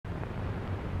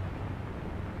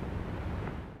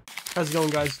How's it going,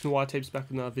 guys? It's Noir Tapes back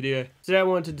with another video. Today I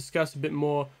wanted to discuss a bit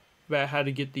more about how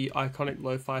to get the iconic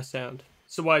lo-fi sound.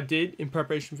 So what I did in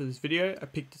preparation for this video, I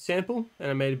picked a sample and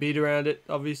I made a beat around it,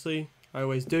 obviously, I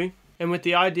always do. And with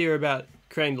the idea about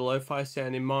creating the lo-fi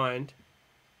sound in mind,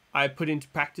 I put into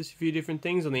practice a few different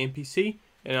things on the MPC,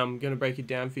 and I'm going to break it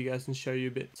down for you guys and show you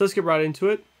a bit. So let's get right into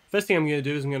it. First thing I'm going to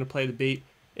do is I'm going to play the beat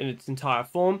in its entire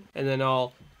form, and then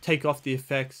I'll take off the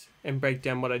effects and break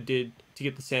down what I did to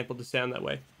get the sample to sound that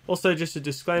way. Also, just a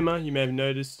disclaimer, you may have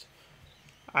noticed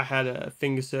I had a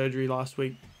finger surgery last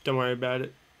week. Don't worry about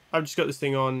it. I've just got this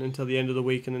thing on until the end of the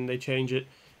week, and then they change it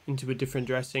into a different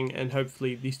dressing, and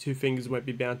hopefully these two fingers won't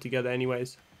be bound together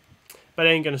anyways. But it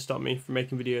ain't going to stop me from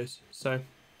making videos, so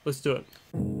let's do it.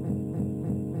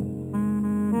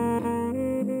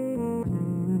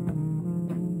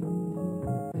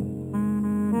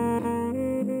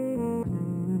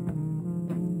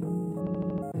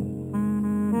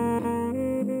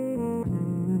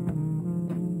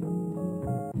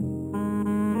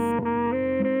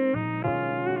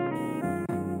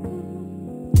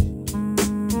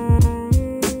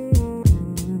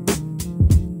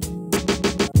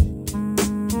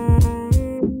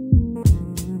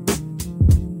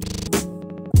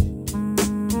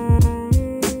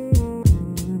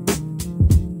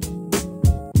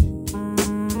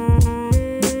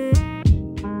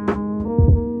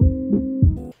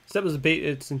 So that was the beat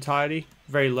in its entirety,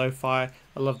 very lo-fi.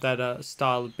 I love that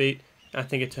style of beat, and I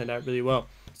think it turned out really well.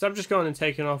 So I've just gone and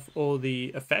taken off all the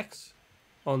effects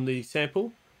on the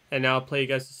sample, and now I'll play you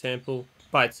guys the sample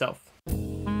by itself.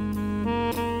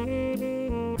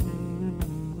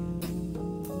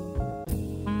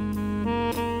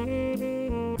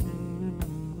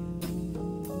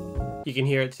 You can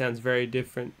hear it sounds very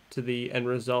different to the end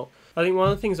result. I think one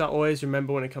of the things I always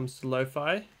remember when it comes to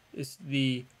lo-fi is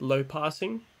the low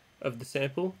passing of the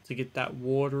sample to get that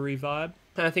watery vibe.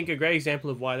 And I think a great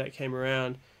example of why that came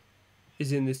around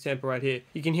is in this sample right here.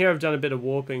 You can hear I've done a bit of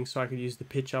warping so I could use the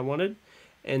pitch I wanted,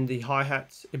 and the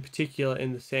hi-hats in particular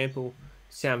in the sample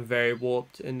sound very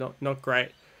warped and not great.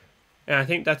 And I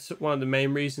think that's one of the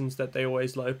main reasons that they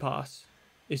always low pass,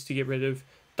 is to get rid of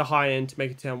the high end to make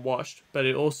it sound washed, but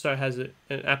it also has an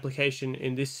application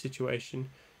in this situation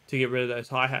to get rid of those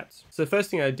hi-hats. So the first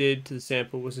thing I did to the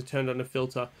sample was I turned on a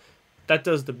filter. That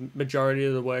does the majority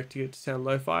of the work to get it to sound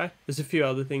lo-fi. There's a few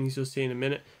other things you'll see in a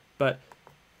minute, but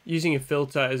using a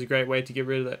filter is a great way to get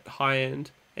rid of that high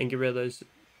end and get rid of those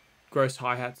gross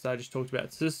hi-hats that I just talked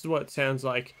about. So this is what it sounds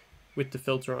like with the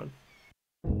filter on.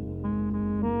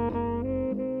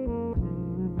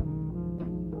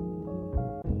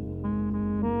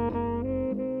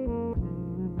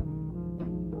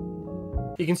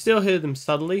 You can still hear them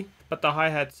subtly, but the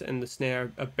hi-hats and the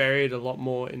snare are buried a lot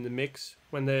more in the mix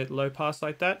when they're low pass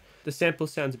like that. The sample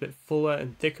sounds a bit fuller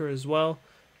and thicker as well,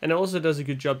 and it also does a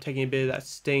good job taking a bit of that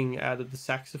sting out of the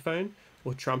saxophone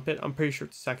or trumpet. I'm pretty sure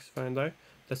it's a saxophone though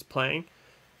that's playing.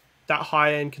 That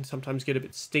high end can sometimes get a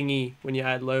bit stingy when you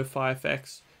add lo-fi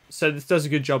effects, so this does a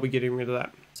good job of getting rid of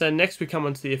that. So next we come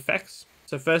onto the effects.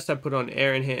 So first I put on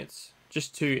air enhance,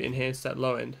 just to enhance that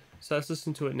low end. So let's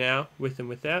listen to it now, with and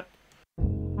without.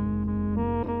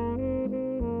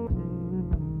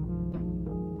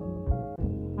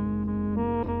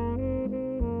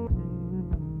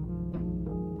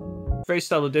 Very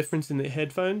subtle difference in the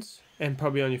headphones, and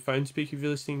probably on your phone speaker if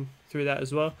you're listening through that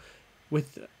as well.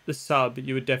 With the sub,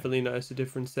 you would definitely notice a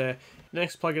difference there. The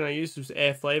next plugin I used was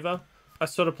Air Flavor. I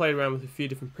sort of played around with a few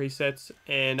different presets,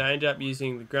 and I ended up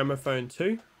using the gramophone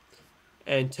too,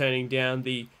 and turning down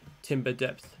the timbre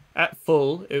depth. At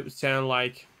full, it would sound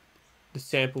like the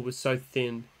sample was so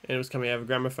thin and it was coming out of a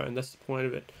gramophone. That's the point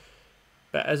of it.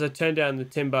 But as I turn down the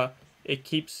timbre, it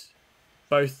keeps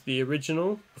both the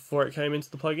original before it came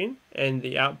into the plugin and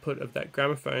the output of that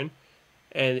gramophone,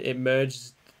 and it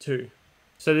merges the two.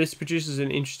 So this produces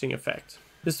an interesting effect.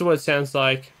 This is what it sounds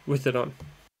like with it on.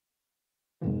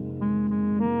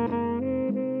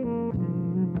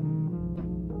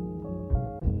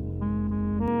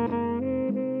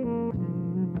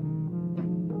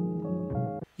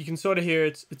 You can sort of hear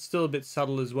it's still a bit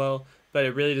subtle as well, but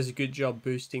it really does a good job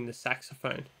boosting the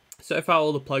saxophone. So far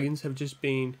all the plugins have just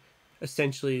been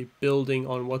essentially building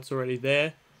on what's already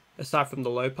there. Aside from the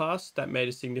low pass, that made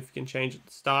a significant change at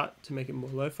the start to make it more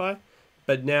lo-fi,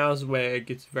 but now is where it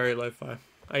gets very lo-fi.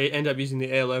 I end up using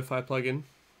the Air Lo-Fi plugin,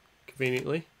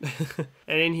 conveniently.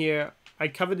 And in here, I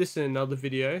covered this in another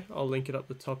video, I'll link it up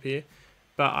the top here,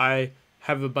 but I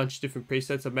have a bunch of different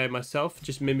presets I've made myself,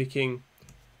 just mimicking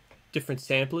different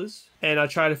samplers, and I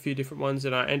tried a few different ones,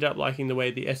 and I ended up liking the way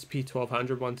the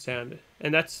SP1200 one sounded.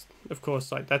 And that's, of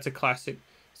course, like, that's a classic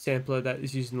sampler that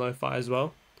is used in lo-fi as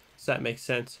well. so that makes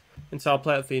sense. And so I'll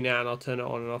play it for you now, and I'll turn it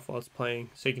on and off while it's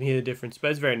playing so you can hear the difference, but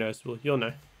it's very noticeable, you'll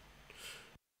know.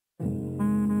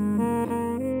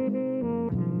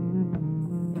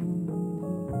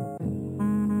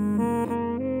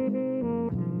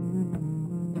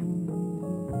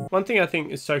 One thing I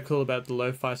think is so cool about the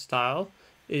lo-fi style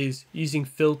is using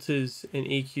filters and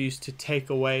EQs to take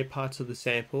away parts of the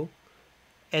sample,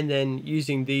 and then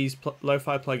using these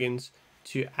lo-fi plugins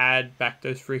to add back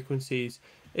those frequencies.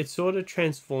 It sort of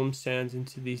transforms sounds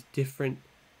into these different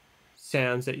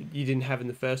sounds that you didn't have in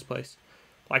the first place.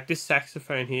 Like this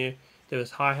saxophone here, there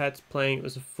was hi-hats playing, it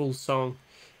was a full song,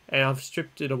 and I've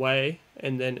stripped it away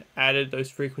and then added those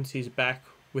frequencies back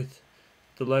with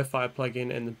the lo-fi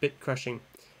plugin and the bit crushing,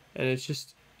 and it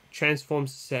just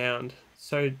transforms the sound.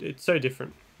 So it's so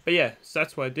different. But yeah, so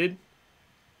that's what I did.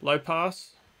 Low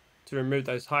pass to remove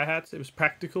those hi-hats. It was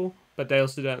practical, but they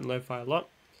also do that in lo-fi a lot.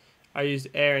 I used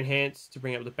air enhance to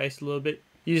bring up the bass a little bit.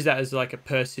 Use that as like a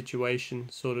per situation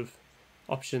sort of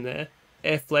option there.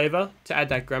 Air flavor to add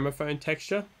that gramophone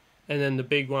texture. And then the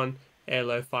big one, air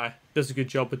lo-fi, does a good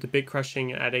job with the bit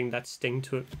crushing and adding that sting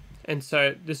to it. And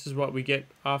so this is what we get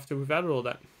after we've added all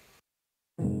that.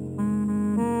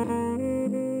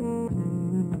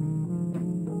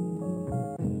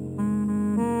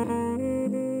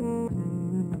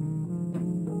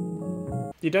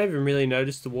 You don't even really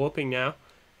notice the warping now.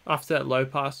 After that low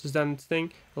pass has done its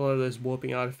thing, a lot of those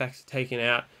warping artifacts are taken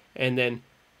out, and then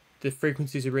the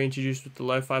frequencies are reintroduced with the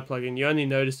lo-fi plugin. You only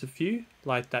notice a few,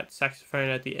 like that saxophone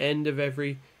at the end of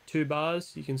every 2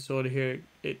 bars. You can sort of hear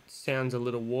it sounds a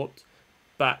little warped,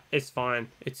 but it's fine.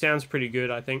 It sounds pretty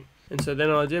good, I think. And so then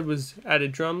all I did was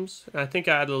added drums. And I think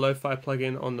I added a lo-fi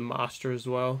plugin on the master as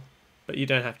well, but you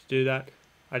don't have to do that.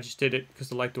 I just did it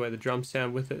because I like the way the drums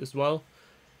sound with it as well.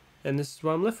 And this is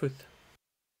what I'm left with.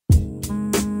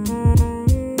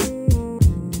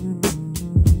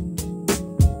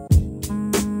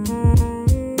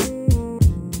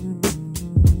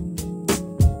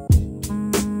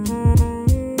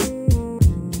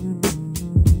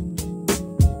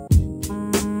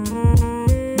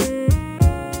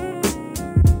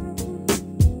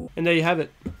 And there you have it,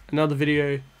 another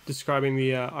video describing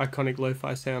the iconic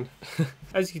lo-fi sound.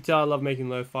 As you can tell, I love making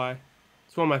lo-fi.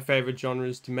 It's one of my favorite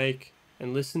genres to make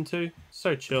and listen to.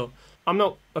 So chill. I'm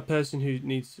not a person who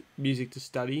needs music to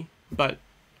study, but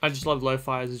I just love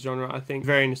lo-fi as a genre. I think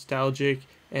very nostalgic,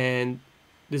 and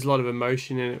there's a lot of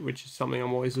emotion in it, which is something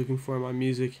I'm always looking for in my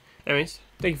music. Anyways,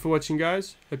 thank you for watching,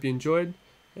 guys. Hope you enjoyed,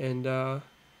 and go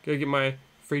get my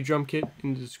free drum kit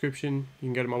in the description. You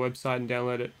can go to my website and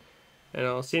download it, and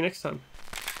I'll see you next time.